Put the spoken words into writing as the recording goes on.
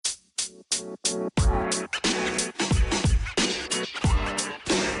Hey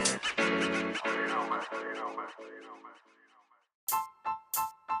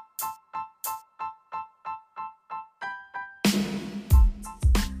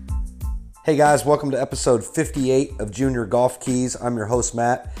guys, welcome to episode 58 of Junior Golf Keys. I'm your host,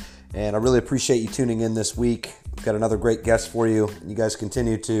 Matt, and I really appreciate you tuning in this week. We've got another great guest for you. You guys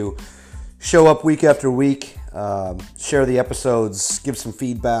continue to show up week after week, share the episodes, give some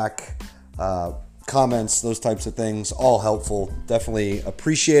feedback, comments, those types of things, all helpful. Definitely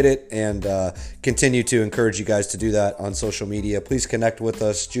appreciate it and continue to encourage you guys to do that on social media. Please connect with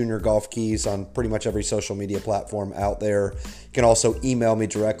us, Junior Golf Keys, on pretty much every social media platform out there. You can also email me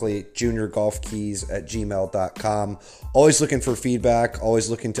directly, juniorgolfkeys@gmail.com. Always looking for feedback, always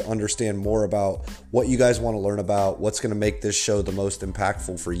looking to understand more about what you guys want to learn about, what's going to make this show the most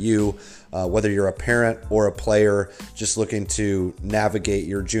impactful for you, whether you're a parent or a player, just looking to navigate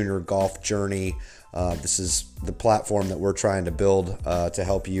your junior golf journey. This is the platform that we're trying to build to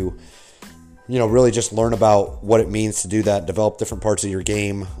help you, really just learn about what it means to do that, develop different parts of your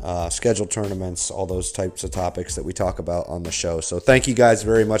game, schedule tournaments, all those types of topics that we talk about on the show. So thank you guys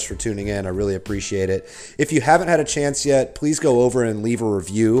very much for tuning in. I really appreciate it. If you haven't had a chance yet, please go over and leave a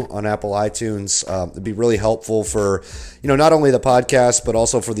review on Apple iTunes. It'd be really helpful for, not only the podcast, but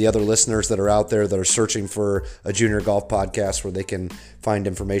also for the other listeners that are out there that are searching for a junior golf podcast where they can find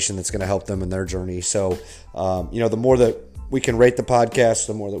information that's going to help them in their journey. So, the more that we can rate the podcast,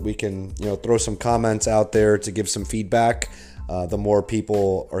 the more that we can, throw some comments out there to give some feedback, the more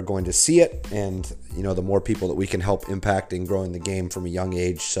people are going to see it, and, the more people that we can help impact in growing the game from a young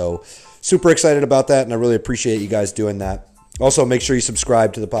age. So super excited about that, and I really appreciate you guys doing that. Also, make sure you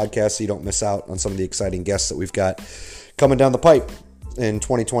subscribe to the podcast so you don't miss out on some of the exciting guests that we've got coming down the pipe in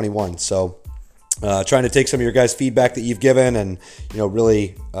 2021. So trying to take some of your guys' feedback that you've given and,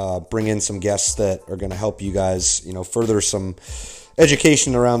 really bring in some guests that are going to help you guys, further some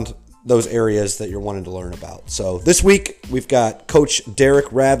education around those areas that you're wanting to learn about. So this week we've got Coach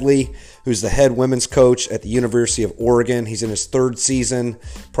Derek Radley, who's the head women's coach at the University of Oregon. He's in his third season.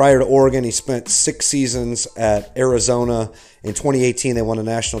 Prior to Oregon, he spent 6 seasons at Arizona. In 2018, they won a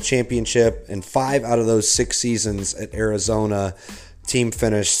national championship, and 5 out of those 6 seasons at Arizona, team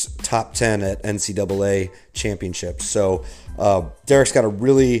finished top 10 at NCAA championships. So Derek's got a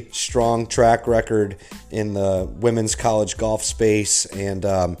really strong track record in the women's college golf space, and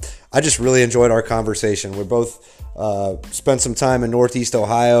I just really enjoyed our conversation. We both spent some time in Northeast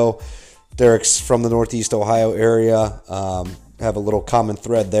Ohio. Derek's from the Northeast Ohio area, have a little common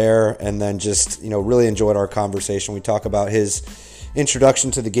thread there, and then just, really enjoyed our conversation. We talk about his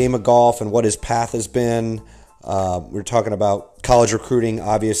introduction to the game of golf and what his path has been. We're talking about college recruiting,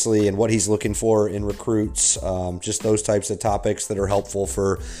 obviously, and what he's looking for in recruits, just those types of topics that are helpful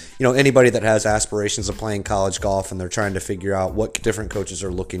for, anybody that has aspirations of playing college golf and they're trying to figure out what different coaches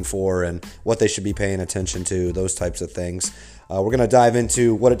are looking for and what they should be paying attention to, those types of things. We're going to dive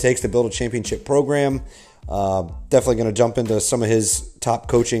into what it takes to build a championship program. Definitely going to jump into some of his top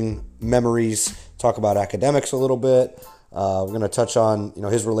coaching memories, talk about academics a little bit. We're going to touch on,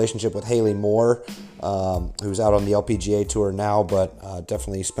 his relationship with Haley Moore, who's out on the LPGA tour now, but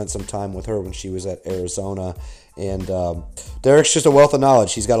definitely spent some time with her when she was at Arizona. And Derek's just a wealth of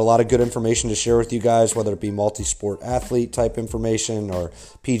knowledge. He's got a lot of good information to share with you guys, whether it be multi-sport athlete type information or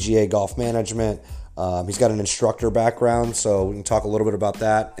PGA golf management. He's got an instructor background, so we can talk a little bit about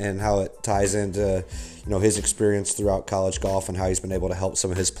that and how it ties into, his experience throughout college golf and how he's been able to help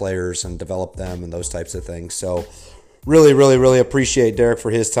some of his players and develop them and those types of things. So really, really, really appreciate Derek for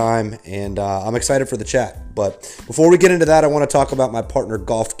his time, and I'm excited for the chat. But before we get into that, I want to talk about my partner,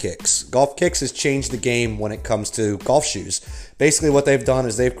 Golf Kicks. Golf Kicks has changed the game when it comes to golf shoes. Basically, what they've done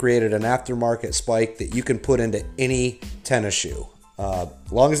is they've created an aftermarket spike that you can put into any tennis shoe. As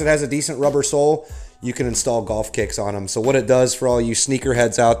long as it has a decent rubber sole, you can install Golf Kicks on them. So what it does for all you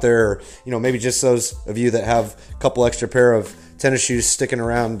sneakerheads out there, or maybe just those of you that have a couple extra pair of tennis shoes sticking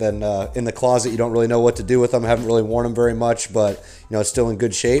around and in the closet, you don't really know what to do with them, haven't really worn them very much, but it's still in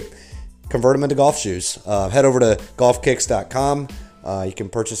good shape, convert them into golf shoes. Head over to golfkicks.com. You can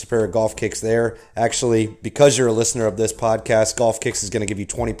purchase a pair of Golf Kicks there. Actually, because you're a listener of this podcast, Golf Kicks is going to give you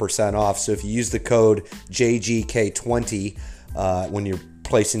 20% off. So if you use the code JGK20 when you're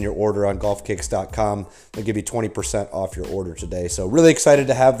placing your order on golfkicks.com, they'll give you 20% off your order today. So really excited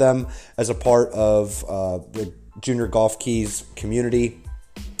to have them as a part of the Junior Golf Keys community.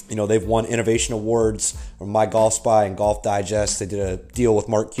 They've won innovation awards from My Golf Spy and Golf Digest. They did a deal with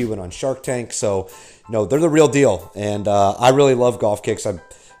Mark Cuban on Shark Tank. So, they're the real deal. And I really love Golf Kicks.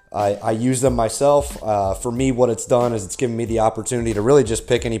 I use them myself. For me, what it's done is it's given me the opportunity to really just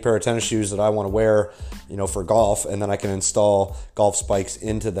pick any pair of tennis shoes that I want to wear, for golf, and then I can install golf spikes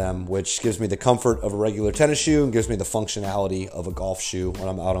into them, which gives me the comfort of a regular tennis shoe and gives me the functionality of a golf shoe when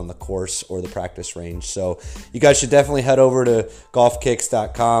I'm out on the course or the practice range. So you guys should definitely head over to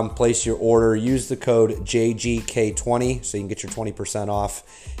golfkicks.com, place your order, use the code JGK20 so you can get your 20% off,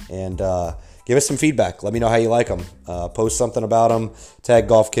 and give us some feedback. Let me know how you like them. Post something about them. Tag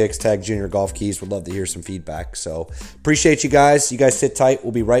Golf Kicks, tag Junior Golf Keys. Would love to hear some feedback. So appreciate you guys. You guys sit tight.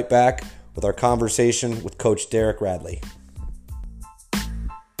 We'll be right back with our conversation with Coach Derek Radley.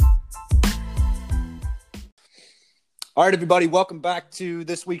 All right, everybody. Welcome back to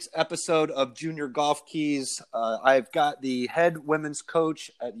this week's episode of Junior Golf Keys. I've got the head women's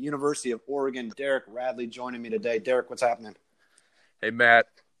coach at the University of Oregon, Derek Radley, joining me today. Derek, what's happening? Hey, Matt.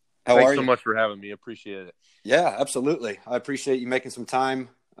 Thanks so much for having me. Appreciate it. Yeah, absolutely. I appreciate you making some time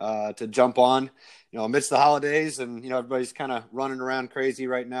to jump on, amidst the holidays, and, everybody's kind of running around crazy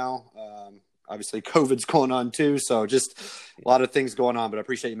right now. Obviously COVID's going on too. So just a lot of things going on, but I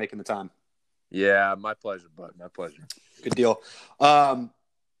appreciate you making the time. Yeah, my pleasure, bud. My pleasure. Good deal.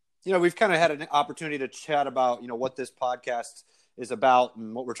 We've kind of had an opportunity to chat about, what this podcast is about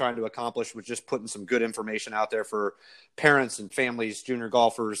and what we're trying to accomplish with just putting some good information out there for parents and families, junior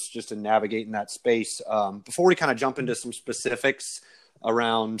golfers, just in navigating that space. Before we kind of jump into some specifics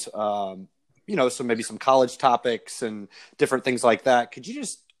around, some college topics and different things like that, could you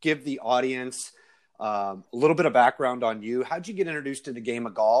just give the audience a little bit of background on you? How'd you get introduced to the game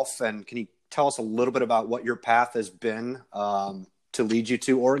of golf? And can you tell us a little bit about what your path has been to lead you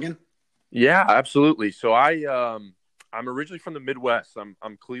to Oregon? Yeah, absolutely. So I'm originally from the Midwest.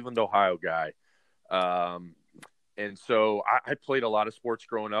 I'm Cleveland, Ohio guy. And so I played a lot of sports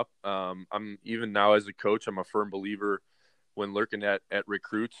growing up. I'm even now as a coach, I'm a firm believer when looking at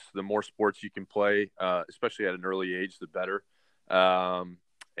recruits, the more sports you can play, especially at an early age, the better.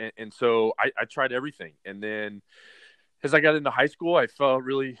 And so I tried everything. And then as I got into high school, I felt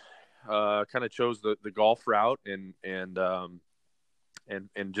really kind of chose the golf route and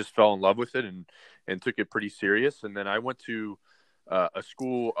just fell in love with it and took it pretty serious. And then I went to a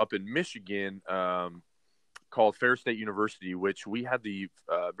school up in Michigan called Fair State University, which we had the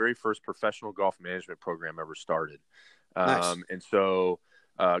very first professional golf management program ever started. Nice. And so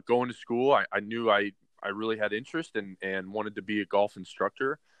going to school, I knew I really had interest and wanted to be a golf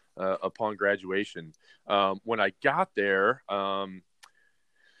instructor upon graduation. When I got there,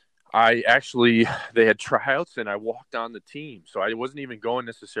 they had tryouts and I walked on the team. So I wasn't even going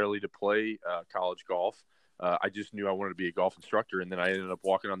necessarily to play college golf. I just knew I wanted to be a golf instructor. And then I ended up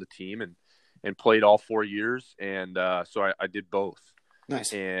walking on the team and played all 4 years. And so I did both.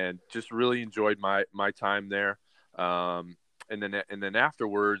 Nice. And just really enjoyed my time there. And then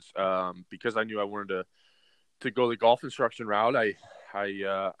afterwards, because I knew I wanted to go the golf instruction route, I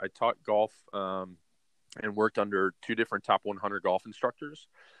taught golf and worked under 2 different top 100 golf instructors.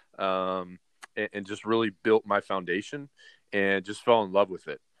 And just really built my foundation and just fell in love with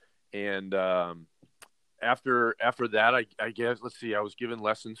it. And after that, I guess, I was given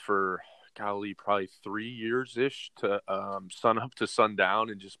lessons for probably 3 years ish to sun up to sundown,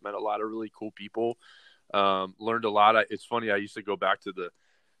 and just met a lot of really cool people. Learned a lot. It's funny, I used to go back to the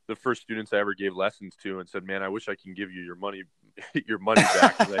first students I ever gave lessons to and said, man, I wish I can give you your money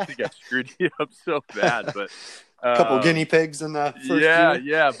back, because I think I screwed you up so bad. But a couple guinea pigs in the first year.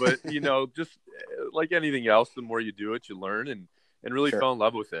 Yeah. But, just like anything else, the more you do it, you learn and really fell in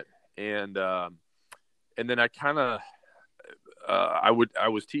love with it. And then I kind of, I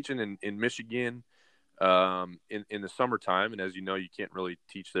was teaching in Michigan in the summertime. And as you know, you can't really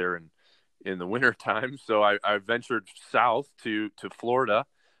teach there in the winter time. So I ventured south to Florida,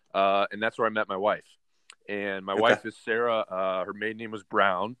 and that's where I met my wife. And my wife is Sarah. Her maiden name was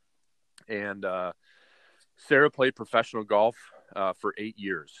Brown. And Sarah played professional golf for 8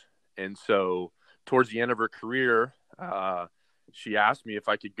 years. And so towards the end of her career, she asked me if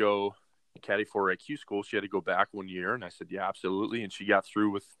I could go caddy for her at Q school. She had to go back 1 year. And I said, yeah, absolutely. And she got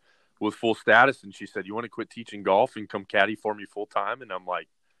through with full status. And she said, you want to quit teaching golf and come caddy for me full time? And I'm like,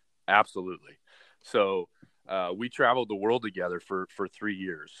 absolutely. So we traveled the world together for 3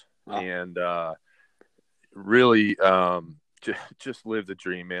 years. Wow. And really just lived the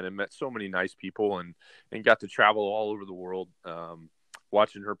dream, man, and met so many nice people and got to travel all over the world,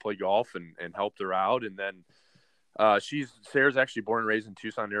 watching her play golf and helped her out. And then Sarah's actually born and raised in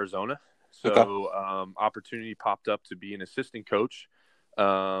Tucson, Arizona. So opportunity popped up to be an assistant coach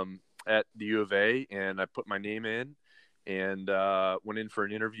at the U of A, and I put my name in and went in for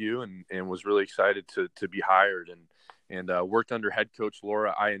an interview and was really excited to be hired and worked under head coach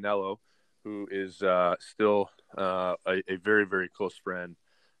Laura Ianello, who is still a very, very close friend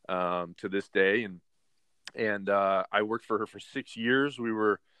to this day. And I worked for her for 6 years. We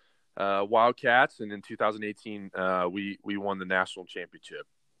were Wildcats, and in 2018, we won the national championship.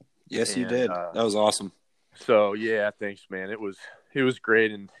 Yes, you did. That was awesome. So yeah, thanks, man. It was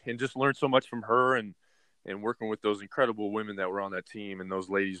great, and just learned so much from her, and working with those incredible women that were on that team, and those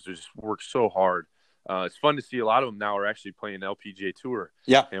ladies just worked so hard. It's fun to see a lot of them now are actually playing LPGA Tour.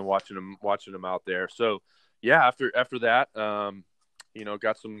 Yeah, and watching them out there. So yeah, after that,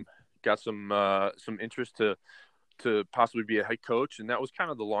 got some interest to possibly be a head coach, and that was kind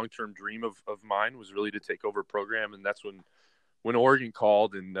of the long-term dream of mine, was really to take over a program. And that's when Oregon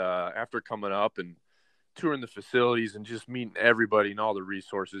called, and after coming up and touring the facilities and just meeting everybody and all the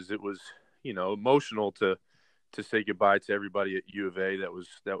resources, it was emotional to say goodbye to everybody at U of A that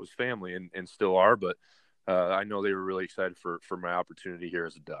was family and still are. But I know they were really excited for my opportunity here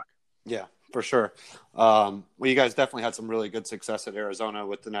as a Duck. Yeah, for sure. Well, you guys definitely had some really good success at Arizona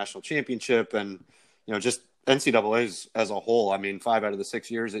with the national championship, and just NCAA as a whole. I mean, 5 out of the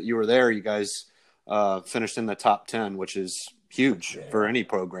 6 years that you were there, you guys finished in the top 10, which is huge for any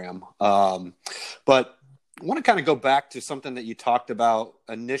program. But I want to kind of go back to something that you talked about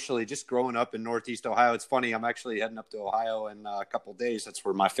initially, just growing up in Northeast Ohio. It's funny, I'm actually heading up to Ohio in a couple of days. That's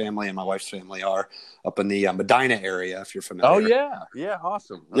where my family and my wife's family are, up in the Medina area, if you're familiar. Oh, yeah. Yeah,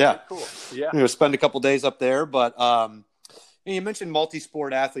 awesome. Okay, yeah. Cool. Yeah. Spend a couple of days up there. But you mentioned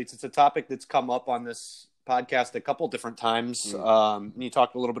multi-sport athletes. It's a topic that's come up on this podcast a couple different times. And you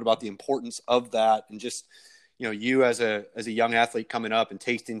talked a little bit about the importance of that, and just you as a young athlete coming up and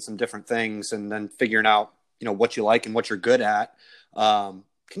tasting some different things, and then figuring out what you like and what you're good at. Can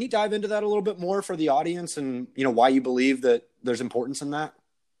you dive into that a little bit more for the audience, and why you believe that there's importance in that?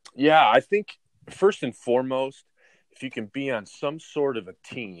 Yeah, I think first and foremost, if you can be on some sort of a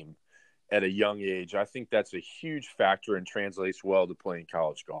team at a young age, I think that's a huge factor and translates well to playing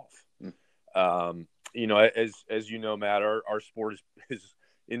college golf. As you know, Matt, our sport is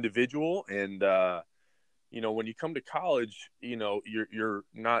individual, and when you come to college, you're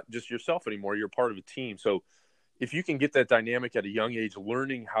not just yourself anymore. You're part of a team. So if you can get that dynamic at a young age,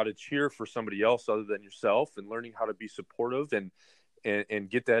 learning how to cheer for somebody else other than yourself, and learning how to be supportive and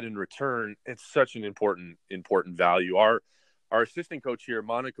get that in return, it's such an important value. Our assistant coach here,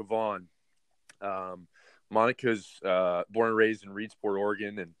 Monica Vaughn, Monica's born and raised in Reedsport,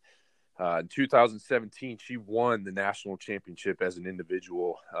 Oregon, and in 2017, she won the national championship as an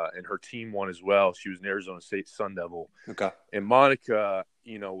individual, and her team won as well. She was an Arizona State Sun Devil. Okay. And Monica,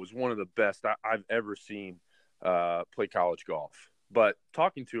 was one of the best I've ever seen play college golf. But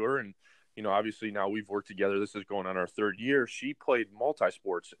talking to her, and obviously now we've worked together. This is going on our 3rd year. She played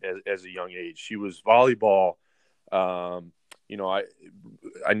multi-sports as a young age. She was volleyball. I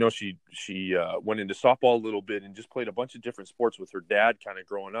know she went into softball a little bit and just played a bunch of different sports with her dad kind of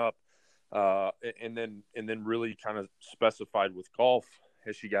growing up. And then really kind of specified with golf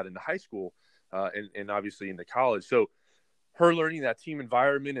as she got into high school, and obviously into college. So her learning that team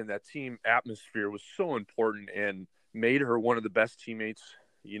environment and that team atmosphere was so important, and made her one of the best teammates.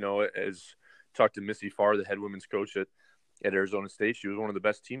 As talked to Missy Farr, the head women's coach at Arizona State, she was one of the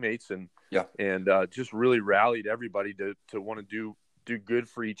best teammates, and just really rallied everybody to want to do good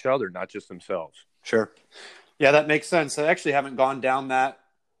for each other, not just themselves. Sure. Yeah, that makes sense. I actually haven't gone down that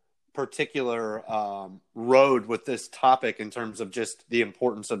particular road with this topic in terms of just the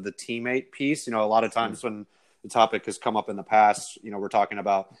importance of the teammate piece. A lot of times when the topic has come up in the past, we're talking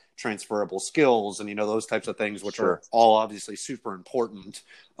about transferable skills and, those types of things, which are all obviously super important,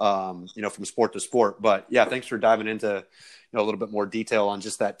 from sport to sport. But yeah, thanks for diving into, a little bit more detail on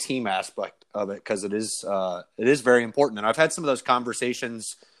just that team aspect of it, because it is very important. And I've had some of those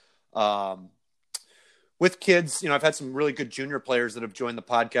conversations with kids. I've had some really good junior players that have joined the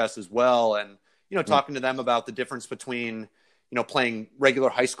podcast as well. And, talking to them about the difference between, playing regular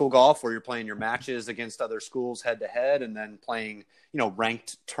high school golf where you're playing your matches against other schools head to head, and then playing,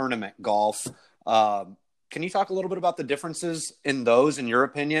 ranked tournament golf. Can you talk a little bit about the differences in those, in your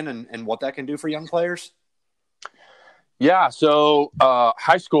opinion, and what that can do for young players? Yeah. So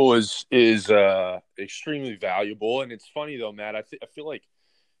high school is extremely valuable. And it's funny though, Matt, I feel like,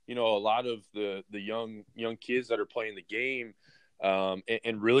 a lot of the young kids that are playing the game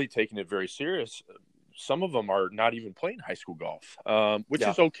and really taking it very serious, some of them are not even playing high school golf, which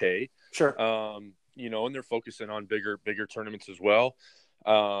is okay. Sure. And they're focusing on bigger tournaments as well.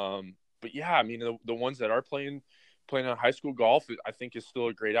 But yeah, I mean, the ones that are playing on high school golf, I think is still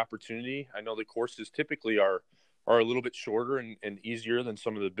a great opportunity. I know the courses typically are a little bit shorter and easier than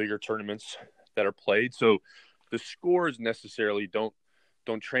some of the bigger tournaments that are played. So the scores necessarily don't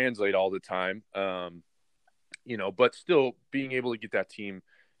translate all the time. But still being able to get that team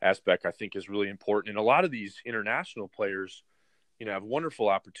aspect, I think, is really important. And a lot of these international players, have wonderful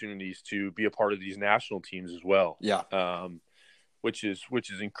opportunities to be a part of these national teams as well. Yeah. Which is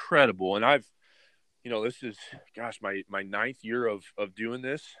incredible. And I've, this is, my ninth year of doing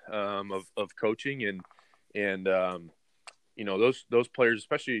this, of coaching, and those players,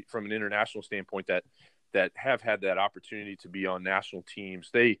 especially from an international standpoint, that have had that opportunity to be on national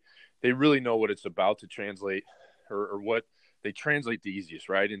teams, they really know what it's about to translate, or what they translate the easiest,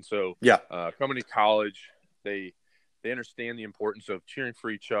 right? And so, coming to college, they understand the importance of cheering for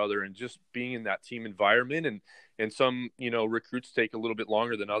each other and just being in that team environment. And some, recruits take a little bit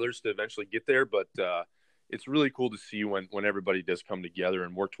longer than others to eventually get there, but it's really cool to see when everybody does come together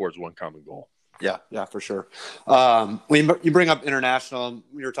and work towards one common goal. Yeah, for sure. When you bring up international,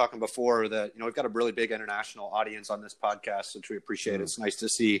 we were talking before that, we've got a really big international audience on this podcast, which we appreciate. Mm-hmm. It's nice to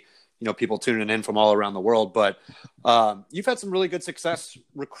see, people tuning in from all around the world, but you've had some really good success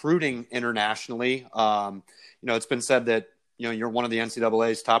recruiting internationally. It's been said that, you're one of the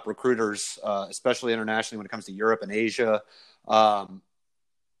NCAA's top recruiters, especially internationally when it comes to Europe and Asia. Can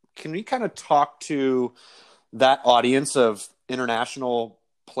we kind of talk to that audience of international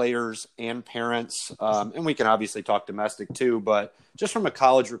players and parents? And we can obviously talk domestic too, but just from a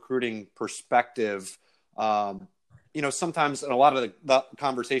college recruiting perspective, sometimes in a lot of the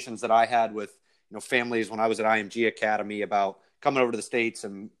conversations that I had with, families when I was at IMG Academy about coming over to the States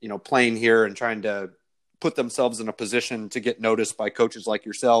and, playing here and trying to put themselves in a position to get noticed by coaches like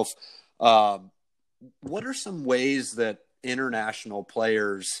yourself. What are some ways that international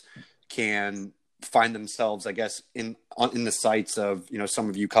players can find themselves, I guess, in the sights of, some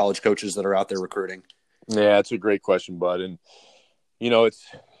of you college coaches that are out there recruiting? Yeah, it's a great question, bud. And,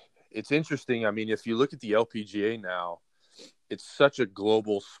 it's interesting. I mean, if you look at the LPGA now, it's such a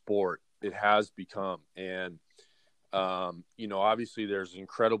global sport. It has become. And, obviously there's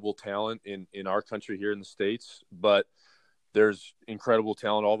incredible talent in our country here in the States, but there's incredible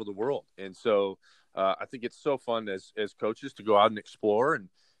talent all over the world. And so I think it's so fun as coaches to go out and explore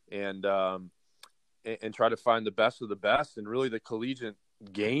and try to find the best of the best. And really the collegiate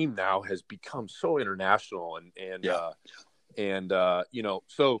game now has become so international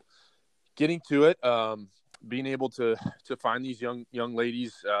so getting to it, being able to find these young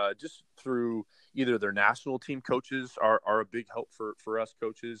ladies just through either their national team coaches are a big help for us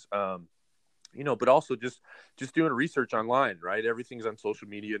coaches, but also just doing research online, right? Everything's on social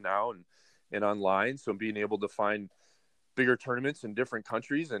media now and online. So being able to find bigger tournaments in different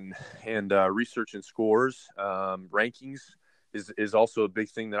countries and researching scores, rankings is also a big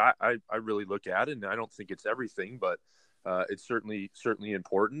thing that I really look at. And I don't think it's everything, but it's certainly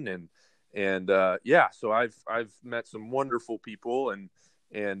important. So I've met some wonderful people and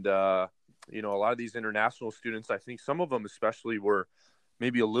a lot of these international students, I think some of them especially were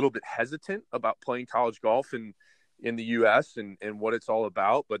maybe a little bit hesitant about playing college golf in the U.S. and what it's all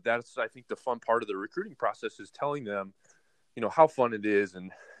about. But that's, I think, the fun part of the recruiting process is telling them, how fun it is.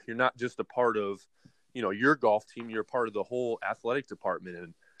 And you're not just a part of, your golf team, you're a part of the whole athletic department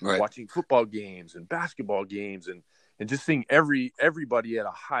and watching football games and basketball games and just seeing everybody at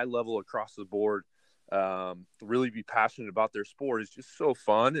a high level across the board really be passionate about their sport is just so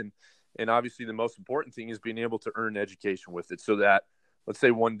fun. And obviously the most important thing is being able to earn education with it so that, let's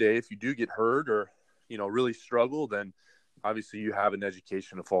say one day if you do get hurt or, really struggle, then obviously you have an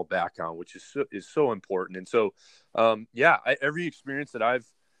education to fall back on, which is so important. And so, every experience that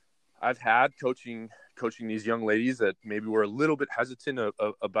I've had coaching these young ladies that maybe were a little bit hesitant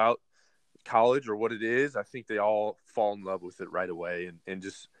about college or what it is, I think they all fall in love with it right away and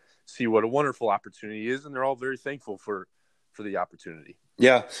just see what a wonderful opportunity is. And they're all very thankful for the opportunity.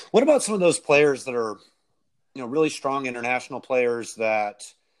 Yeah. What about some of those players that are, really strong international players that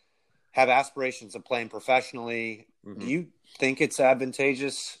have aspirations of playing professionally? Mm-hmm. Do you think it's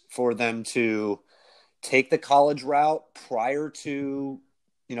advantageous for them to take the college route prior to,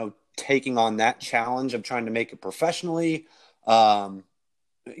 taking on that challenge of trying to make it professionally?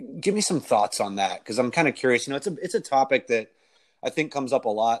 Give me some thoughts on that, because I'm kind of curious. It's a topic that I think comes up a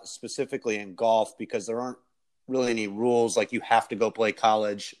lot, specifically in golf, because there aren't really any rules like you have to go play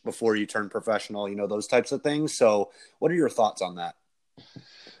college before you turn professional, those types of things. So what are your thoughts on that?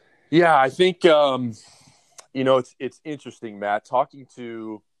 Yeah, I think, it's interesting, Matt, talking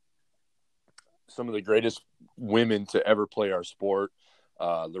to some of the greatest women to ever play our sport.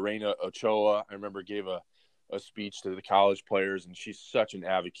 Lorena Ochoa, I remember, gave a speech to the college players, and she's such an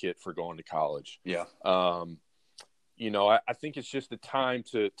advocate for going to college. Yeah. I think it's just a time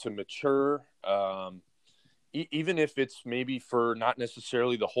to mature. even if it's maybe for not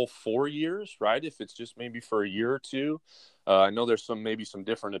necessarily the whole 4 years, right? If it's just maybe for a year or two, I know there's maybe some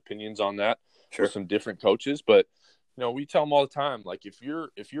different opinions on that with some different coaches, but we tell them all the time, like, if you're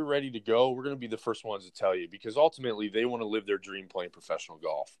ready to go, we're going to be the first ones to tell you, because ultimately they want to live their dream playing professional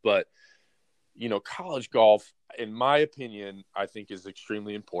golf. But, college golf, in my opinion, I think is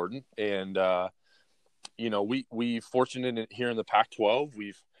extremely important. And, we fortunate here in the Pac-12,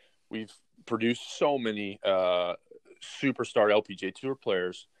 we've produced so many superstar LPGA Tour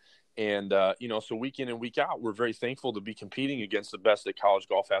players. And, so week in and week out, we're very thankful to be competing against the best that college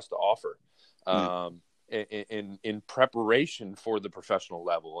golf has to offer. In preparation for the professional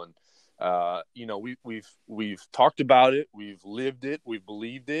level. And, we've talked about it, we've lived it, we've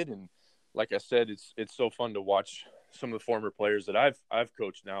believed it. And like I said, it's so fun to watch some of the former players that I've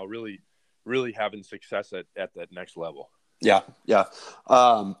coached now really, really having success at that next level. Yeah. Yeah.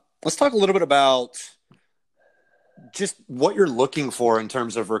 Let's talk a little bit about just what you're looking for in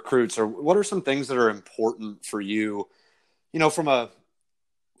terms of recruits, or what are some things that are important for you, from a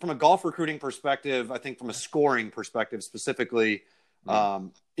golf recruiting perspective. I think from a scoring perspective specifically,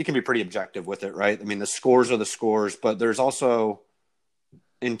 you can be pretty objective with it, right? I mean, the scores are the scores, but there's also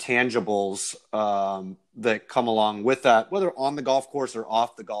intangibles that come along with that, whether on the golf course or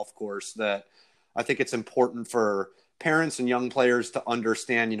off the golf course, that I think it's important for parents and young players to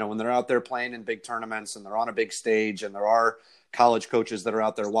understand, when they're out there playing in big tournaments and they're on a big stage and there are college coaches that are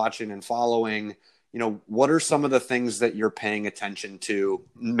out there watching and following, what are some of the things that you're paying attention to,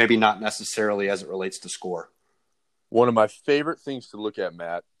 maybe not necessarily as it relates to score? One of my favorite things to look at,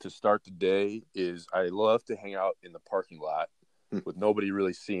 Matt, to start the day is I love to hang out in the parking lot with nobody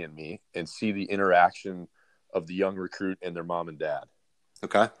really seeing me and see the interaction of the young recruit and their mom and dad.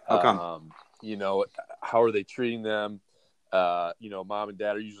 Okay. How come? How are they treating them? Mom and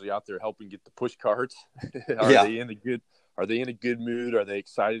dad are usually out there helping get the push carts. Are they in a good mood? Are they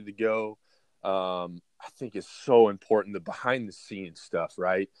excited to go? I think it's so important. The behind the scenes stuff,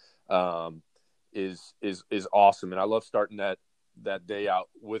 right? Is awesome. And I love starting that day out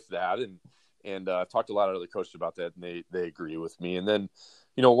with that. And I've talked to a lot of other coaches about that, and they agree with me. And then,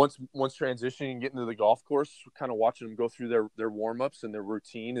 once transitioning and getting to the golf course, kind of watching them go through their warm-ups and their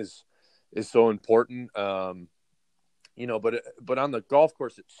routine is so important. But on the golf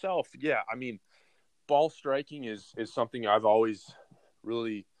course itself, I mean, ball striking is something I've always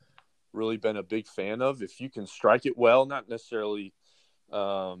really, really been a big fan of. If you can strike it well, not necessarily,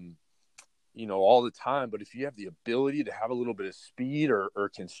 all the time, but if you have the ability to have a little bit of speed or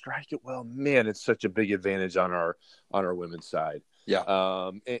can strike it well, man, it's such a big advantage on our women's side.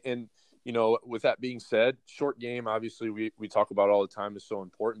 Yeah. With that being said, short game, obviously we talk about all the time, is so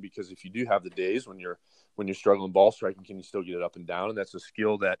important, because if you do have the days when you're struggling ball striking, can you still get it up and down? And that's a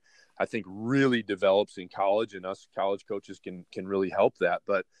skill that I think really develops in college, and us college coaches can really help that.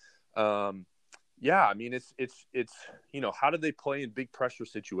 But, I mean, it's how do they play in big pressure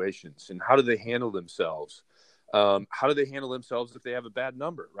situations, and how do they handle themselves? How do they handle themselves if they have a bad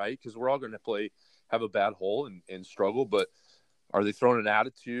number, right? Because we're all going to have a bad hole and struggle, but are they throwing an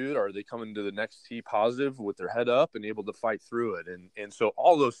attitude? Are they coming to the next tee positive with their head up and able to fight through it? And so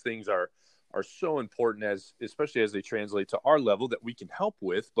all those things are so important, especially as they translate to our level, that we can help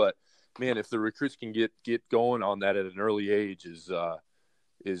with. But man, if the recruits can get going on that at an early age, is a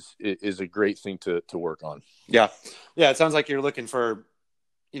great thing to work on. Yeah. It sounds like you're looking for,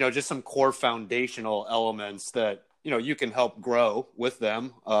 just some core foundational elements that, you can help grow with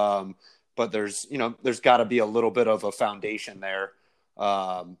them. But there's got to be a little bit of a foundation there,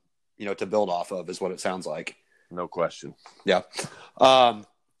 to build off of, is what it sounds like. No question. Yeah. I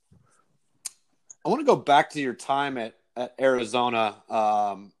want to go back to your time at Arizona.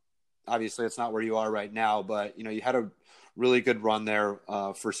 Obviously it's not where you are right now, but you had a really good run there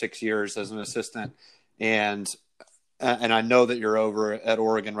for 6 years as an assistant, and I know that you're over at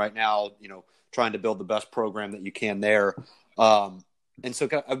Oregon right now, trying to build the best program that you can there. And so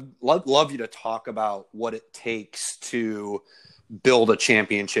I'd love you to talk about what it takes to build a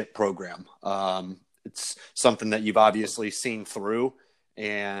championship program. It's something that you've obviously seen through,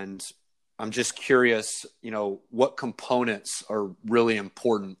 and I'm just curious, what components are really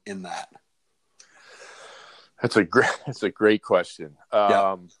important in that? That's a great question.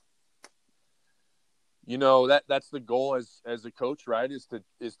 That's the goal as a coach, right? Is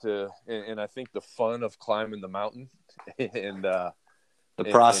to, and I think the fun of climbing the mountain and the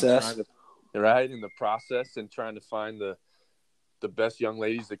process, right? In the process, and trying to find the best young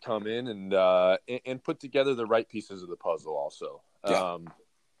ladies that come in and put together the right pieces of the puzzle also. All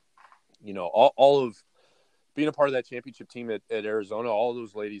of being a part of that championship team at Arizona, all of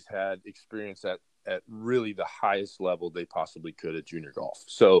those ladies had experience at really the highest level they possibly could at junior golf.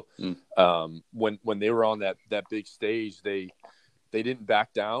 So when they were on that big stage, they didn't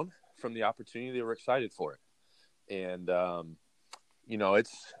back down from the opportunity. They were excited for it. And,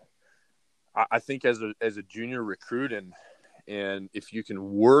 I think as a junior recruit and if you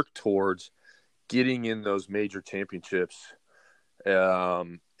can work towards getting in those major championships,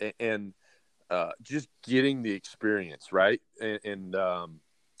 and just getting the experience, right? And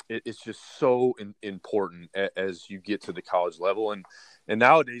it's just so important as you get to the college level. And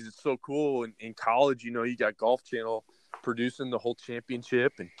nowadays it's so cool. In college, you got Golf Channel producing the whole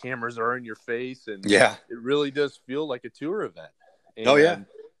championship and cameras are in your face. And it really does feel like a tour event. And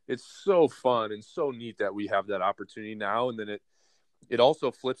it's so fun and so neat that we have that opportunity now. And then it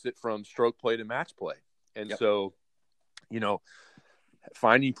also flips it from stroke play to match play. And so,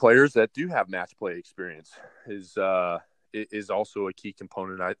 finding players that do have match play experience is also a key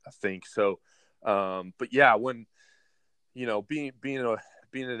component, I think. So, but yeah, when, being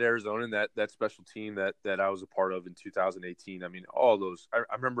at Arizona and that special team that I was a part of in 2018, I mean, all those,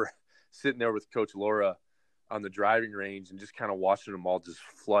 I remember sitting there with Coach Laura on the driving range and just kind of watching them all just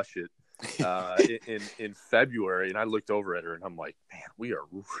flush it in February. And I looked over at her and I'm like, man, we are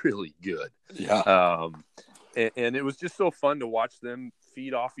really good. Yeah. And it was just so fun to watch them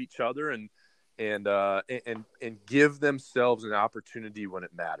feed off each other and give themselves an opportunity when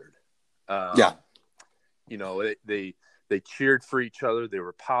it mattered. They cheered for each other. They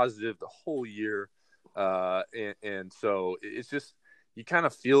were positive the whole year. And so it's just, you kind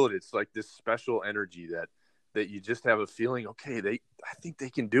of feel it. It's like this special energy that you just have a feeling, okay, I think they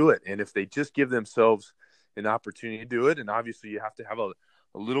can do it. And if they just give themselves an opportunity to do it, and obviously you have to have a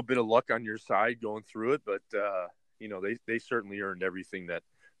little bit of luck on your side going through it, but they certainly earned everything that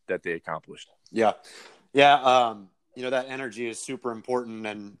they accomplished. Yeah. That energy is super important.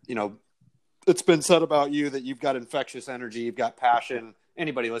 And, it's been said about you that you've got infectious energy, you've got passion.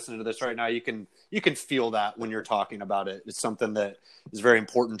 Anybody listening to this right now, you can feel that when you're talking about it. It's something that is very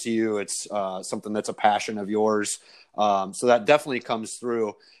important to you. It's something that's a passion of yours. So that definitely comes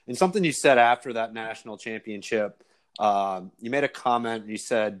through. And something you said after that national championship, you made a comment. You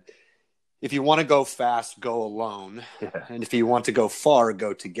said, if you want to go fast, go alone. Yeah. And if you want to go far,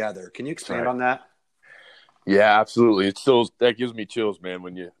 go together. Can you expand on that? Yeah, absolutely. That gives me chills, man,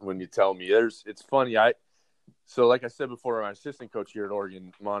 when you tell me. It's funny. So like I said before, my assistant coach here at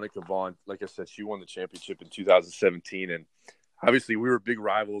Oregon, Monica Vaughn, like I said, she won the championship in 2017. And obviously we were big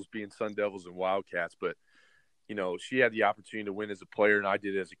rivals being Sun Devils and Wildcats, but, she had the opportunity to win as a player and I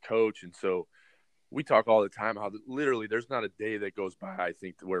did as a coach. And so we talk all the time how literally there's not a day that goes by, I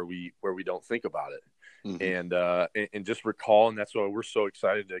think, where we don't think about it. Mm-hmm. And just recall. And that's why we're so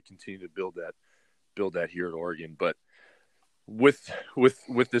excited to continue to build that here at Oregon. But with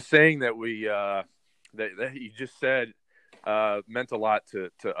the saying that we that you just said meant a lot to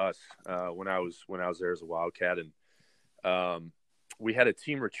us when I was there as a Wildcat. And we had a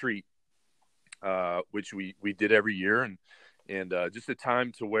team retreat which we did every year, and just a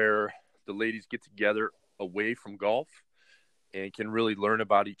time to where the ladies get together away from golf and can really learn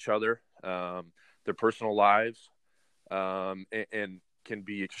about each other, their personal lives, and can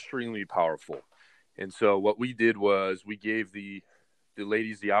be extremely powerful. And so what we did was we gave the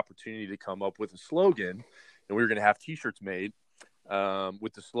ladies the opportunity to come up with a slogan, and we were going to have T-shirts made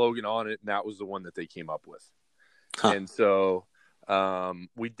with the slogan on it, and that was the one that they came up with. Huh. And so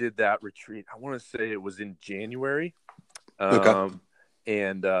we did that retreat. I want to say it was in January. Okay.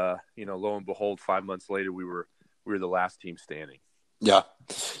 And lo and behold, 5 months later, we were the last team standing. Yeah,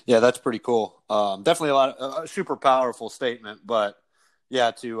 that's pretty cool. Definitely a super powerful statement, but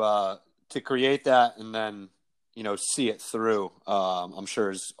yeah, to create that and then see it through, I'm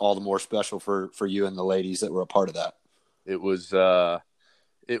sure is all the more special for you and the ladies that were a part of that. It was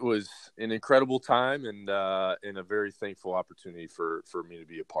an incredible time and a very thankful opportunity for me to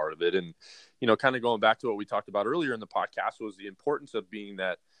be a part of it. And, kind of going back to what we talked about earlier in the podcast was the importance of being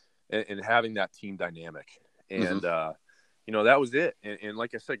that and having that team dynamic. And, that was it. And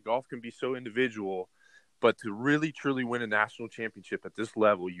like I said, golf can be so individual, but to really, truly win a national championship at this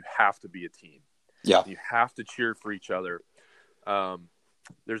level, you have to be a team. Yeah. You have to cheer for each other.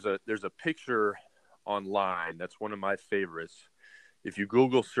 There's a picture online that's one of my favorites. If you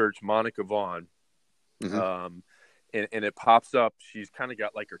Google search Monica Vaughn, and it pops up, she's kind of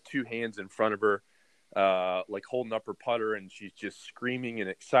got like her two hands in front of her, like holding up her putter, and she's just screaming in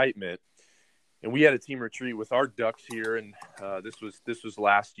excitement. And we had a team retreat with our Ducks here, and this was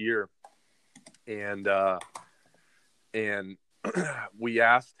last year, and we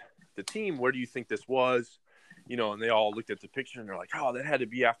asked the team, where do you think this was? and they all looked at the picture and they're like, oh, that had to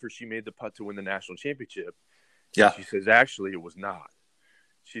be after she made the putt to win the national championship. Yeah. And she says, actually, it was not.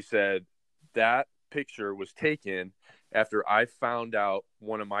 She said that picture was taken after I found out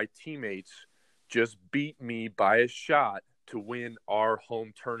one of my teammates just beat me by a shot to win our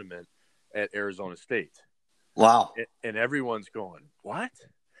home tournament at Arizona State. Wow. And everyone's going, what?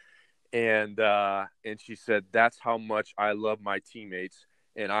 And she said, that's how much I love my teammates.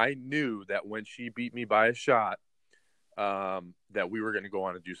 And I knew that when she beat me by a shot, that we were going to go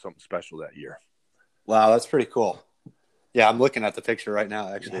on and do something special that year. Wow, that's pretty cool. Yeah, I'm looking at the picture right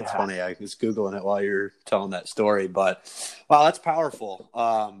now. Actually, It's funny. I was Googling it while you're telling that story. But, wow, that's powerful.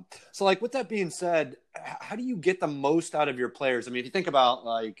 So, like, with that being said, how do you get the most out of your players? I mean, if you think about,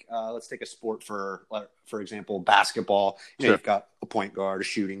 like, let's take a sport for example, basketball. Sure. You've got a point guard, a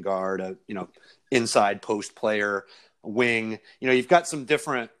shooting guard, a inside post player, a wing. You've got some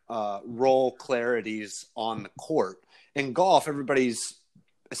different role clarities on the court. In golf, everybody's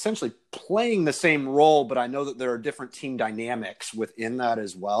essentially playing the same role, but I know that there are different team dynamics within that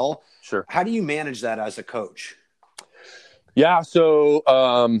as well. Sure. How do you manage that as a coach? Yeah. So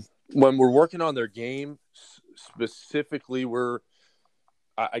when we're working on their game specifically,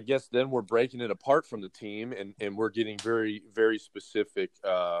 I guess then we're breaking it apart from the team and we're getting very, very specific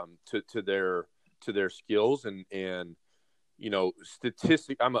to their skills and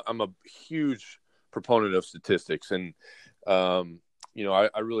statistics. I'm a huge proponent of statistics and,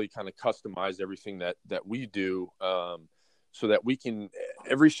 I really kind of customize everything that we do so that we can –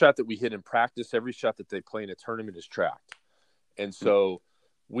 every shot that we hit in practice, every shot that they play in a tournament is tracked. And so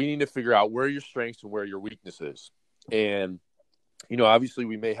we need to figure out where your strengths and where your weakness is. And, obviously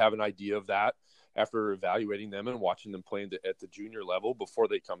we may have an idea of that after evaluating them and watching them play at the junior level before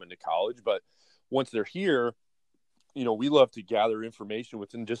they come into college. But once they're here, we love to gather information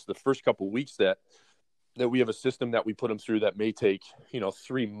within just the first couple of weeks that we have a system that we put them through that may take,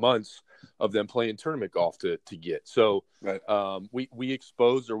 3 months of them playing tournament golf to get. So right. We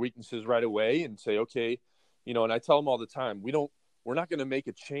expose their weaknesses right away and say, okay, and I tell them all the time, we're not going to make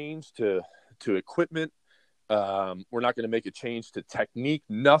a change to equipment. We're not going to make a change to technique,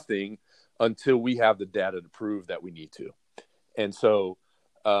 nothing until we have the data to prove that we need to. And so,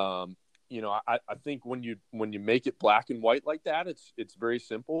 I think when you make it black and white like that, it's very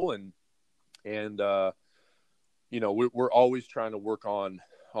simple and we're always trying to work on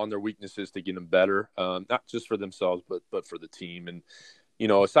their weaknesses to get them better, not just for themselves, but for the team. And,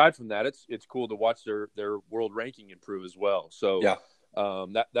 aside from that, it's cool to watch their world ranking improve as well. So yeah.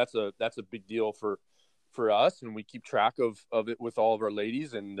 That's a big deal for us. And we keep track of it with all of our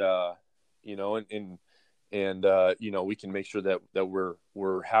ladies and, we can make sure that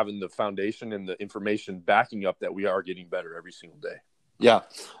we're having the foundation and the information backing up that we are getting better every single day. Yeah.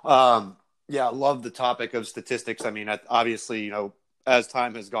 Yeah, I love the topic of statistics. I mean, obviously, as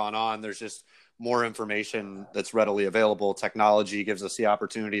time has gone on, there's just more information that's readily available. Technology gives us the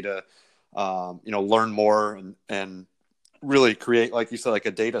opportunity to, learn more and really create, like you said, like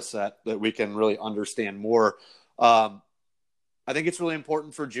a data set that we can really understand more. I think it's really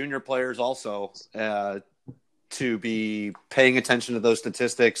important for junior players also to be paying attention to those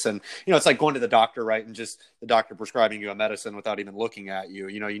statistics. And, it's like going to the doctor, right? And just the doctor prescribing you a medicine without even looking at you.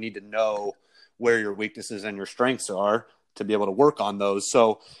 You need to know where your weaknesses and your strengths are to be able to work on those.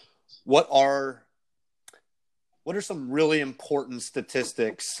 So what are some really important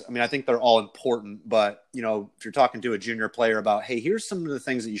statistics? I mean, I think they're all important, but, if you're talking to a junior player about, hey, here's some of the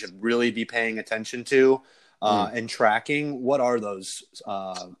things that you should really be paying attention to and tracking, what are those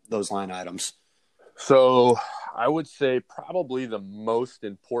line items? So I would say probably the most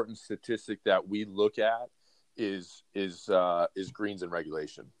important statistic that we look at is greens and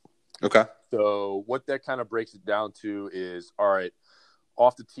regulation. Okay. So what that kind of breaks it down to is, all right,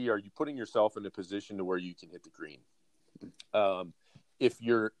 off the tee, are you putting yourself in a position to where you can hit the green? If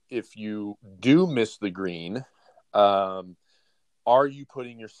you do miss the green, are you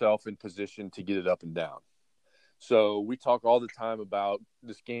putting yourself in position to get it up and down? So we talk all the time about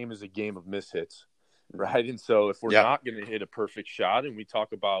this game is a game of mishits. Right. And so if we're not going to hit a perfect shot, and we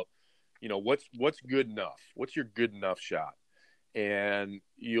talk about, what's good enough? What's your good enough shot? And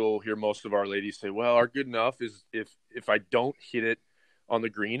you'll hear most of our ladies say, well, our good enough is if I don't hit it on the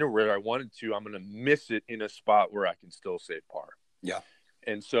green or where I wanted to, I'm going to miss it in a spot where I can still save par. Yeah.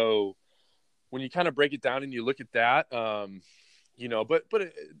 And so when you kind of break it down and you look at that, but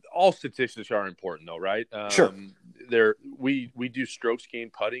all statistics are important though, right? Sure. We do strokes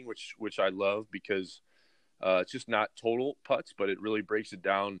gained putting, which I love because it's just not total putts, but it really breaks it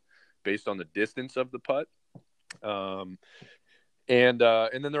down based on the distance of the putt. And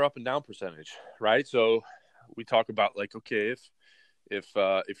then their up and down percentage, right? So we talk about like, okay,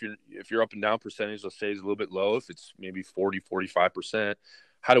 if your up and down percentage, let's say, is a little bit low, if it's maybe 40-45%,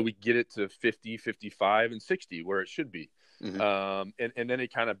 how do we get it to 50, 55, and 60 where it should be? And then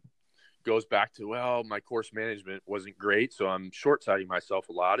it kind of goes back to, well, my course management wasn't great, so I'm short-sighting myself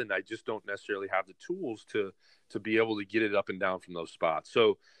a lot, and I just don't necessarily have the tools to be able to get it up and down from those spots.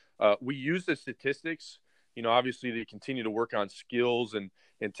 So we use the statistics, obviously, to continue to work on skills and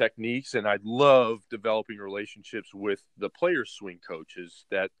techniques, and I love developing relationships with the players' swing coaches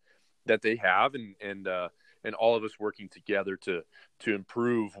that they have, and all of us working together to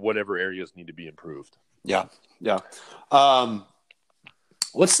improve whatever areas need to be improved. Yeah.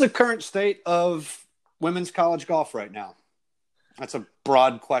 What's the current state of women's college golf right now? That's a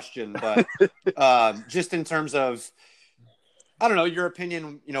broad question, but just in terms of, I don't know, your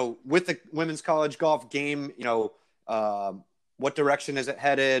opinion, with the women's college golf game, what direction is it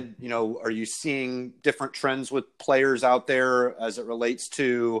headed? Are you seeing different trends with players out there as it relates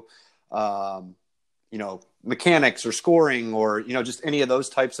to, mechanics or scoring or, just any of those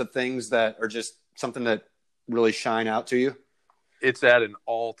types of things that are just something that really shine out to you? It's at an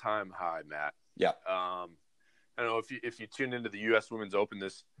all-time high, Matt. Yeah. I don't know if you tuned into the U.S. Women's Open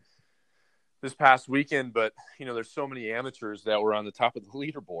this past weekend, but there's so many amateurs that were on the top of the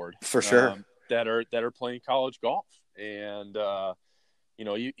leaderboard for sure that are playing college golf, and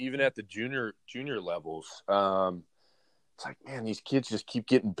even at the junior levels, it's like, man, these kids just keep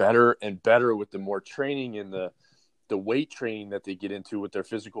getting better and better with the more training and the weight training that they get into with their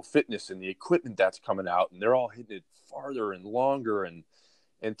physical fitness and the equipment that's coming out, and they're all hitting it farther and longer and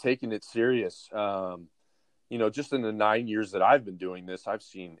taking it serious. Just in the 9 years that I've been doing this, I've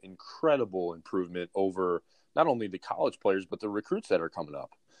seen incredible improvement over not only the college players, but the recruits that are coming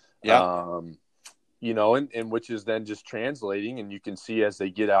up. Yeah. And which is then just translating, and you can see as they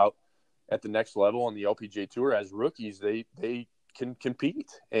get out at the next level on the LPGA Tour as rookies, they can compete,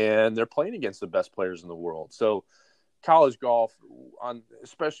 and they're playing against the best players in the world. So college golf,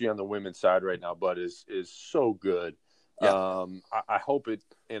 especially on the women's side right now, Bud, is so good. Yeah. I hope it,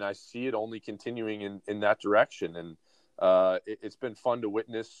 and I see it only continuing in that direction. And it's been fun to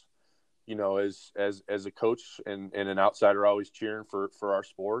witness, as a coach and an outsider, always cheering for our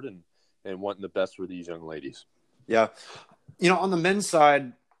sport and wanting the best for these young ladies. Yeah. On the men's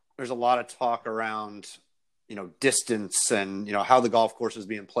side, there's a lot of talk around, distance and, how the golf course is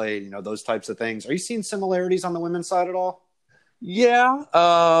being played, those types of things. Are you seeing similarities on the women's side at all? Yeah.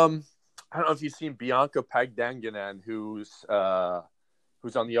 I don't know if you've seen Bianca Pagdanganan, who's on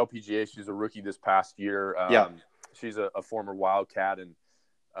the LPGA. She's a rookie this past year. She's a former Wildcat, and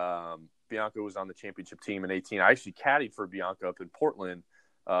Bianca was on the championship team in 2018. I actually caddied for Bianca up in Portland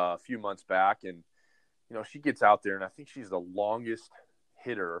a few months back, and she gets out there, and I think she's the longest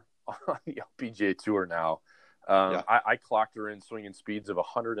hitter on the LPGA Tour now. I clocked her in swinging speeds of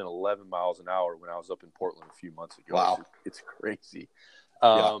 111 miles an hour when I was up in Portland a few months ago. Wow. It's crazy.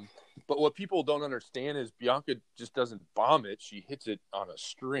 But what people don't understand is Bianca just doesn't bomb it. She hits it on a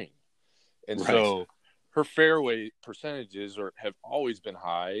string. And so her fairway percentages have always been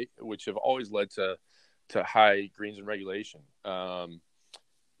high, which have always led to high greens and regulation.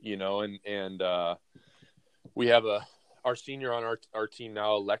 We have our senior on our team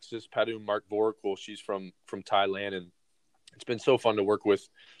now, Alexis Padum Mark Vorkul. She's from Thailand, and it's been so fun to work with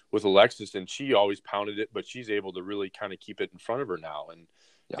Alexis, and she always pounded it, but she's able to really kind of keep it in front of her now,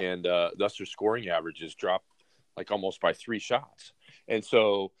 and thus her scoring averages dropped like almost by 3 shots. And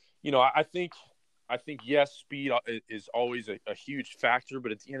so, I think yes, speed is always a huge factor,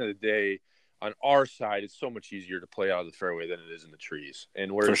 but at the end of the day, on our side, it's so much easier to play out of the fairway than it is in the trees. And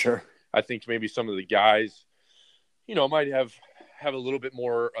for sure, I think maybe some of the guys, might have a little bit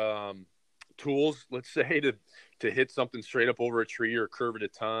more tools, let's say, to hit something straight up over a tree or curve it a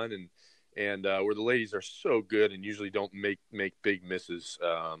ton, and where the ladies are so good and usually don't make big misses,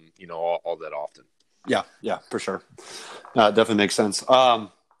 all that often. Yeah, for sure. It definitely makes sense.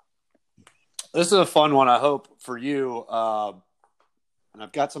 This is a fun one, I hope, for you. And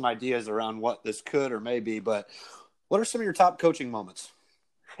I've got some ideas around what this could or may be, but what are some of your top coaching moments?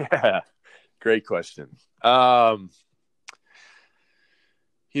 Yeah, great question.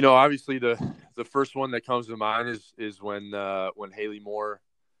 Obviously the first one that comes to mind is when Haley Moore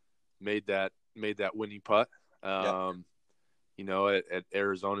made that winning putt, at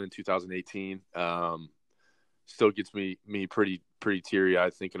Arizona in 2018. Still gets me pretty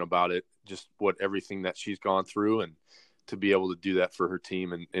teary-eyed thinking about it, just everything that she's gone through, and to be able to do that for her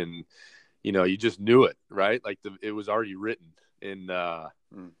team. And you just knew it, right? Like it was already written. And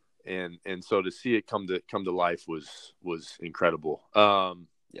so to see it come to life was incredible.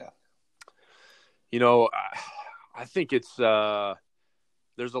 You know, I think it's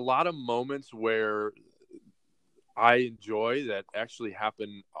there's a lot of moments where I enjoy that actually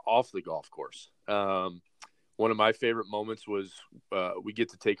happen off the golf course. One of my favorite moments was we get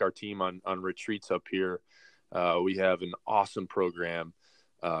to take our team on retreats up here. We have an awesome program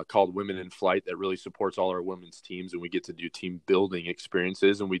called Women in Flight that really supports all our women's teams, and we get to do team building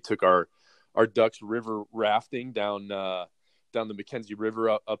experiences. And we took our Ducks river rafting down the McKenzie River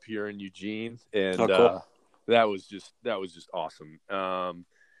up here in Eugene, and cool. that was just awesome.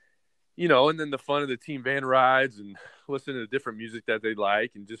 You know, and then the fun of the team van rides and listening to different music that they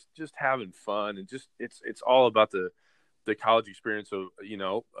like, and just having fun, and just it's all about the college experience of, you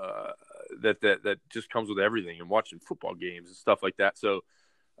know, that just comes with everything, and watching football games and stuff like that. So,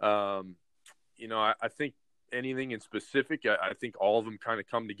 you know, I think anything in specific, I think all of them kind of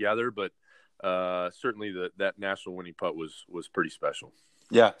come together, but certainly that national winning putt was pretty special.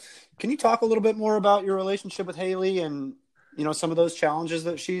 Yeah. Can you talk a little bit more about your relationship with Haley and, you know, some of those challenges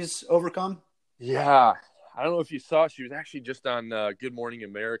that she's overcome? Yeah. I don't know if you saw, she was actually just on Good Morning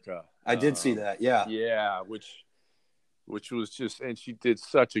America. I did see that. Yeah. Yeah. Which was just, and she did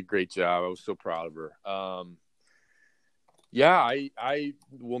such a great job. I was so proud of her. Yeah, I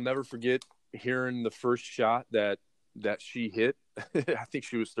will never forget hearing the first shot that she hit. I think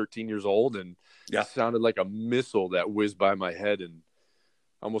she was 13 years old, and it sounded like a missile that whizzed by my head and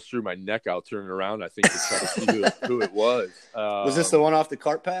almost threw my neck out turning around, I think, to try to see who it was. Was this the one off the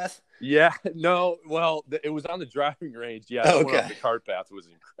cart path? Yeah. No, well, it was on the driving range. Yeah, the one off the cart path was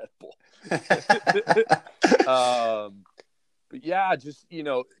incredible. But yeah, just, you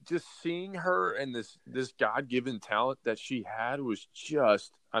know, just seeing her and this God-given talent that she had was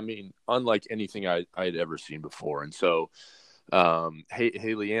just, I mean, unlike anything I'd ever seen before. And so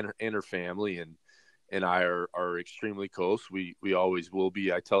Haley and her family and I are extremely close. We always will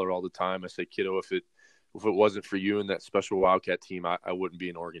be. I tell her all the time, I say, kiddo, if it wasn't for you and that special Wildcat team, I wouldn't be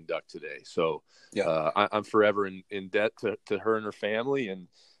an Oregon Duck today. So I'm forever in debt to her and her family. And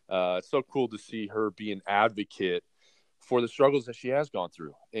it's so cool to see her be an advocate for the struggles that she has gone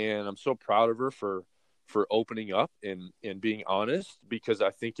through. And I'm so proud of her for opening up and being honest, because I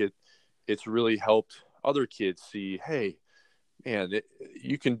think it's really helped other kids see, hey, man,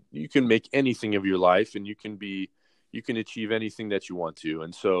 you can make anything of your life, and you can achieve anything that you want to.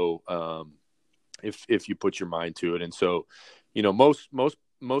 And so if you put your mind to it. And so, you know,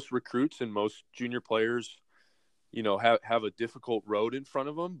 most recruits and most junior players, you know, have a difficult road in front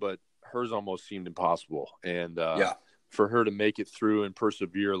of them, but hers almost seemed impossible. And for her to make it through and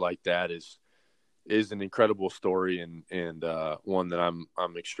persevere like that is an incredible story, and one that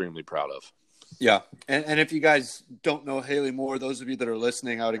I'm extremely proud of. Yeah. And if you guys don't know Haley Moore, those of you that are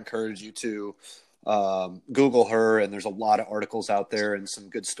listening, I would encourage you to Google her, and there's a lot of articles out there and some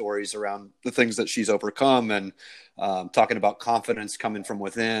good stories around the things that she's overcome, and talking about confidence coming from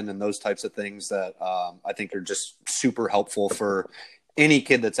within and those types of things that I think are just super helpful for any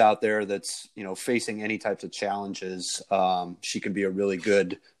kid that's out there that's, you know, facing any types of challenges. She can be a really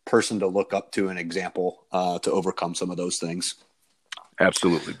good person to look up to, an example to overcome some of those things.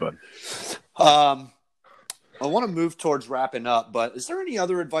 Absolutely, bud. I want to move towards wrapping up, but is there any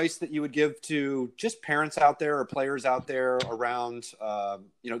other advice that you would give to just parents out there or players out there around,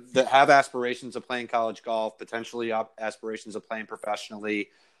 you know, that have aspirations of playing college golf, potentially aspirations of playing professionally,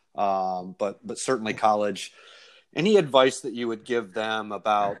 but certainly college? Any advice that you would give them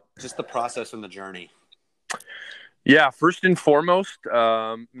about just the process and the journey? Yeah, first and foremost,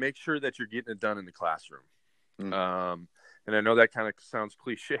 make sure that you're getting it done in the classroom. And I know that kind of sounds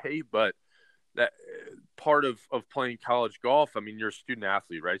cliche, but that part of playing college golf, I mean, you're a student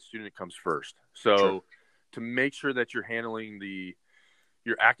athlete, right? Student comes first. So to make sure that you're handling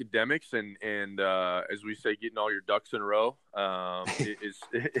your academics and as we say, getting all your ducks in a row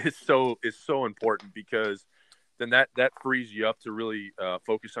is so important, because then that frees you up to really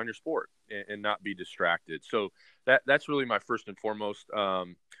focus on your sport and not be distracted. So that's really my first and foremost.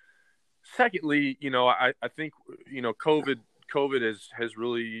 Secondly, you know, I think, you know, COVID has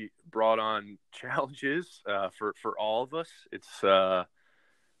really brought on challenges for all of us. It's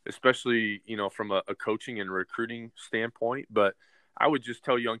especially, you know, from a coaching and recruiting standpoint. But I would just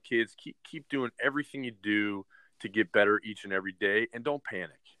tell young kids, keep doing everything you do to get better each and every day, and don't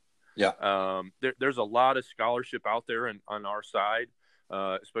panic. Yeah. There's a lot of scholarship out there on our side,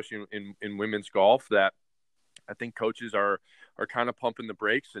 especially in women's golf, that I think coaches are kind of pumping the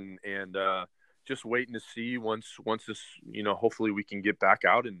brakes and just waiting to see once this, you know, hopefully we can get back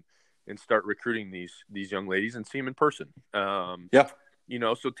out and start recruiting these young ladies and see them in person. You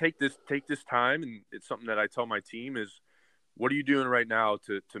know, so take this time, and it's something that I tell my team is what are you doing right now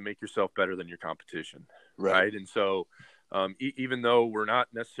to make yourself better than your competition? Right. And so even though we're not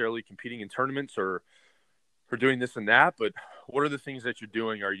necessarily competing in tournaments or doing this and that, but what are the things that you're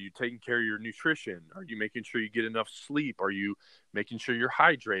doing? Are you taking care of your nutrition? Are you making sure you get enough sleep? Are you making sure you're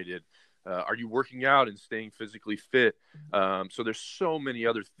hydrated? Are you working out and staying physically fit? So there's so many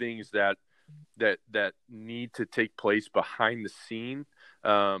other things that need to take place behind the scene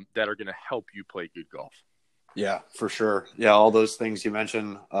that are going to help you play good golf. Yeah, for sure. Yeah, all those things you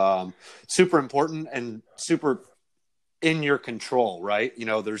mentioned, super important and super in your control, right? You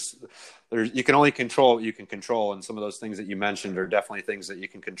know, there's you can only control what you can control, and some of those things that you mentioned are definitely things that you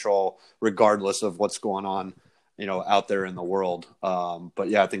can control regardless of what's going on, you know, out there in the world. But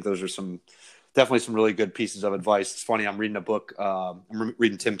yeah, I think those are definitely some really good pieces of advice. It's funny, I'm reading a book. I'm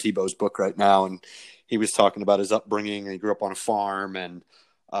reading Tim Tebow's book right now, and he was talking about his upbringing. And he grew up on a farm, and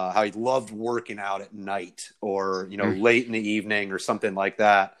how he loved working out at night or, you know, late in the evening or something like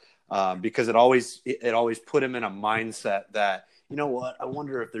that. Because it always put him in a mindset that, you know what, I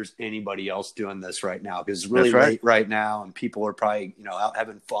wonder if there's anybody else doing this right now, because it's really late right now and people are probably, you know, out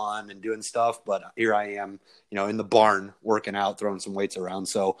having fun and doing stuff. But here I am, you know, in the barn working out, throwing some weights around.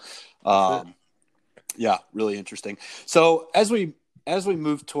 So, yeah, really interesting. So as we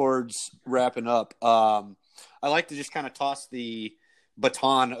move towards wrapping up, I like to just kind of toss the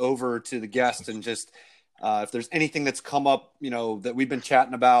baton over to the guest and just, if there's anything that's come up, you know, that we've been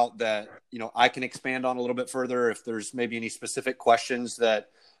chatting about that, you know, I can expand on a little bit further. If there's maybe any specific questions that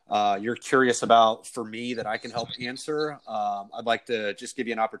you're curious about for me that I can help answer, I'd like to just give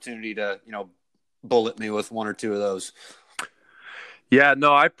you an opportunity to, you know, bullet me with one or two of those. Yeah,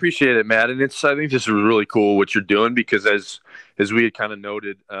 no, I appreciate it, Matt. And I think this is really cool what you're doing, because as we had kind of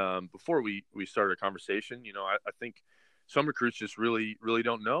noted before we started a conversation, you know, I think some recruits just really, really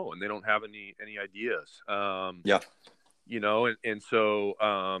don't know, and they don't have any ideas. You know, and so,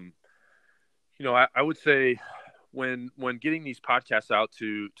 you know, I would say when getting these podcasts out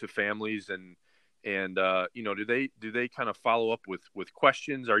to families and you know, do they kind of follow up with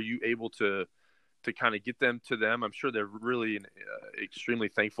questions? Are you able to kind of get them to them? I'm sure they're really extremely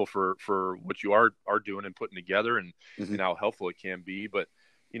thankful for what you are doing and putting together and how helpful it can be. But,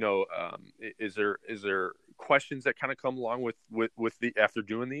 you know, is there questions that kind of come along with the after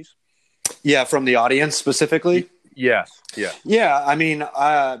doing these? Yeah, from the audience specifically. Yes. Yeah. Yeah. I mean,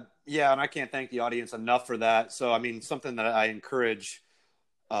 yeah, and I can't thank the audience enough for that. So, I mean, something that I encourage,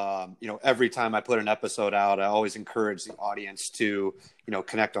 you know, every time I put an episode out, I always encourage the audience to, you know,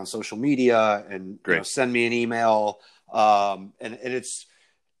 connect on social media and you know, send me an email. And it's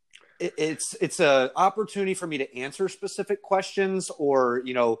a opportunity for me to answer specific questions, or,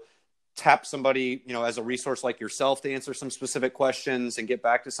 you know, tap somebody, you know, as a resource like yourself to answer some specific questions and get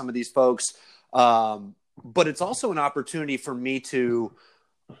back to some of these folks. But it's also an opportunity for me to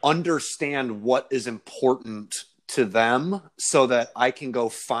understand what is important to them so that I can go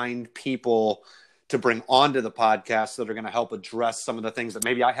find people to bring onto the podcast that are going to help address some of the things that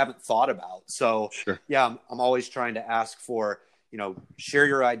maybe I haven't thought about. So yeah, I'm always trying to ask for, you know, share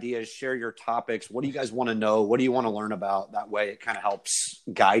your ideas, share your topics. What do you guys want to know? What do you want to learn about? That way it kind of helps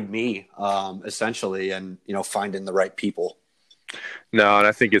guide me, essentially, and, you know, finding the right people. No, and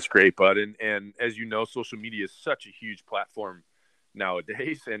I think it's great, bud. And as you know, social media is such a huge platform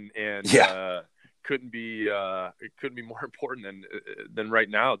nowadays, and it couldn't be more important than right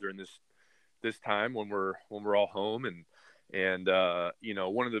now during this time when we're all home and you know,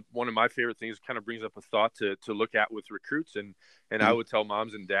 one of my favorite things kind of brings up a thought to look at with recruits, and I would tell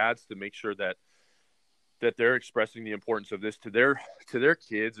moms and dads to make sure that they're expressing the importance of this to their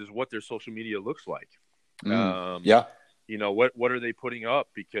kids, is what their social media looks like. You know, what are they putting up?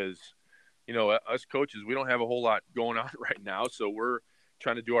 Because, you know, us coaches, we don't have a whole lot going on right now, so we're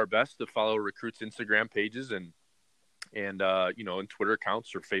trying to do our best to follow recruits' Instagram pages and you know, and Twitter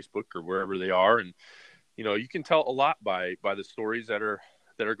accounts or Facebook or wherever they are. And, you know, you can tell a lot by the stories that are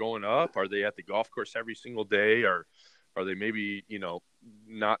going up. Are they at the golf course every single day? Or are they maybe, you know,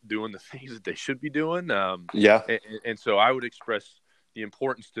 not doing the things that they should be doing? And so I would express the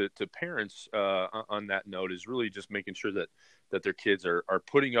importance to parents on that note, is really just making sure that their kids are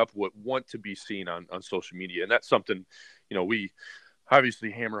putting up what want to be seen on social media. And that's something, you know, we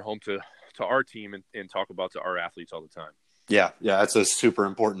obviously hammer home to our team and talk about to our athletes all the time. Yeah. That's a super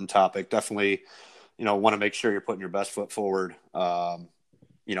important topic. Definitely, you know, want to make sure you're putting your best foot forward,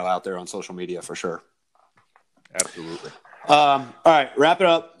 you know, out there on social media for sure. Absolutely. All right, wrap it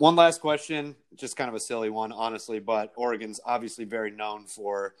up. One last question, just kind of a silly one, honestly, but Oregon's obviously very known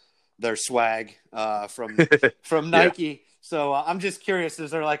for their swag from Nike. So I'm just curious,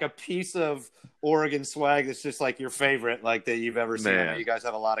 is there like a piece of Oregon swag that's just like your favorite, like that you've ever seen? I know you guys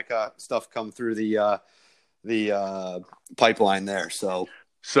have a lot of stuff come through the pipeline there. So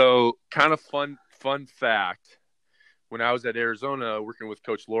kind of fun fact. When I was at Arizona working with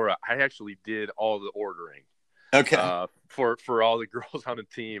Coach Laura, I actually did all the ordering. Okay. For all the girls on the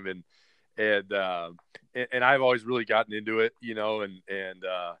team, and I've always really gotten into it, you know, and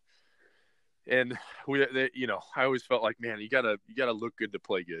I always felt like, man, you gotta look good to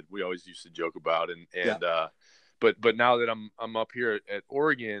play good. We always used to joke about, but now that I'm up here at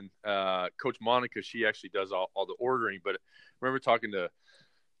Oregon, Coach Monica, she actually does all the ordering. But I remember talking to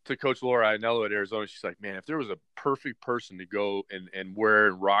Coach Laura Iannello at Arizona. She's like, man, if there was a perfect person to go and wear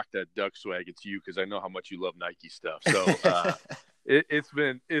and rock that Duck swag, it's you, because I know how much you love Nike stuff. So it's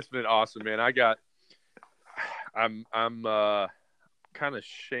been awesome, man. I'm kind of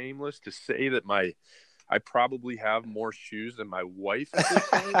shameless to say that I probably have more shoes than my wife at this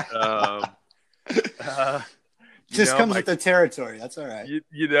point. Just comes with the territory. That's all right.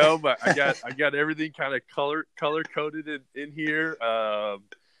 You know, but I got everything kind of color coded in here.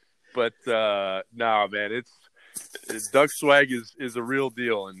 But no, man, it's Duck swag is a real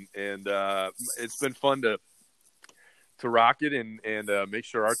deal, and it's been fun to rock it and make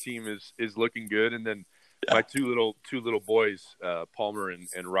sure our team is looking good. And then my two little boys, Palmer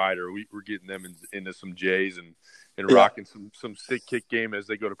and Ryder, we're getting them into some J's and rocking some sick kick game as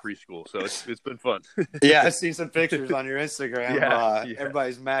they go to preschool. So it's been fun. Yeah, I've seen some pictures on your Instagram. Yeah.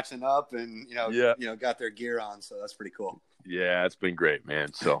 Everybody's matching up and got their gear on. So that's pretty cool. Yeah, it's been great,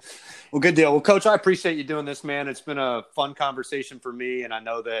 man. So, well, good deal. Well, Coach, I appreciate you doing this, man. It's been a fun conversation for me, and I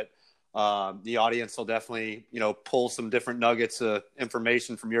know that the audience will definitely, pull some different nuggets of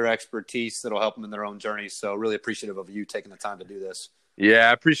information from your expertise that'll help them in their own journey. So, really appreciative of you taking the time to do this. Yeah,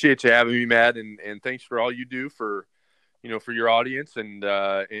 I appreciate you having me, Matt, and thanks for all you do for your audience and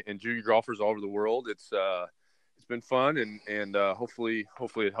junior golfers all over the world. It's been fun, and hopefully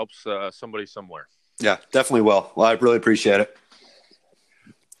it helps somebody somewhere. Yeah, definitely will. Well, I really appreciate it.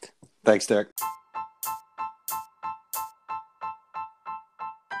 Thanks, Derek.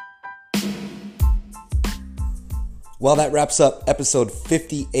 Well, that wraps up episode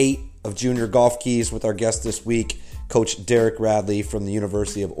 58 of Junior Golf Keys with our guest this week, Coach Derek Radley from the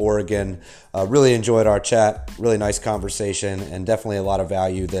University of Oregon. Really enjoyed our chat. Really nice conversation, and definitely a lot of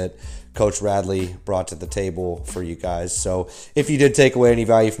value that Coach Radley brought to the table for you guys. So if you did take away any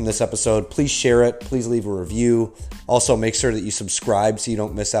value from this episode, please share it. Please leave a review. Also, make sure that you subscribe so you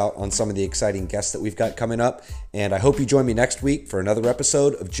don't miss out on some of the exciting guests that we've got coming up. And I hope you join me next week for another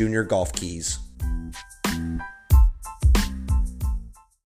episode of Junior Golf Keys.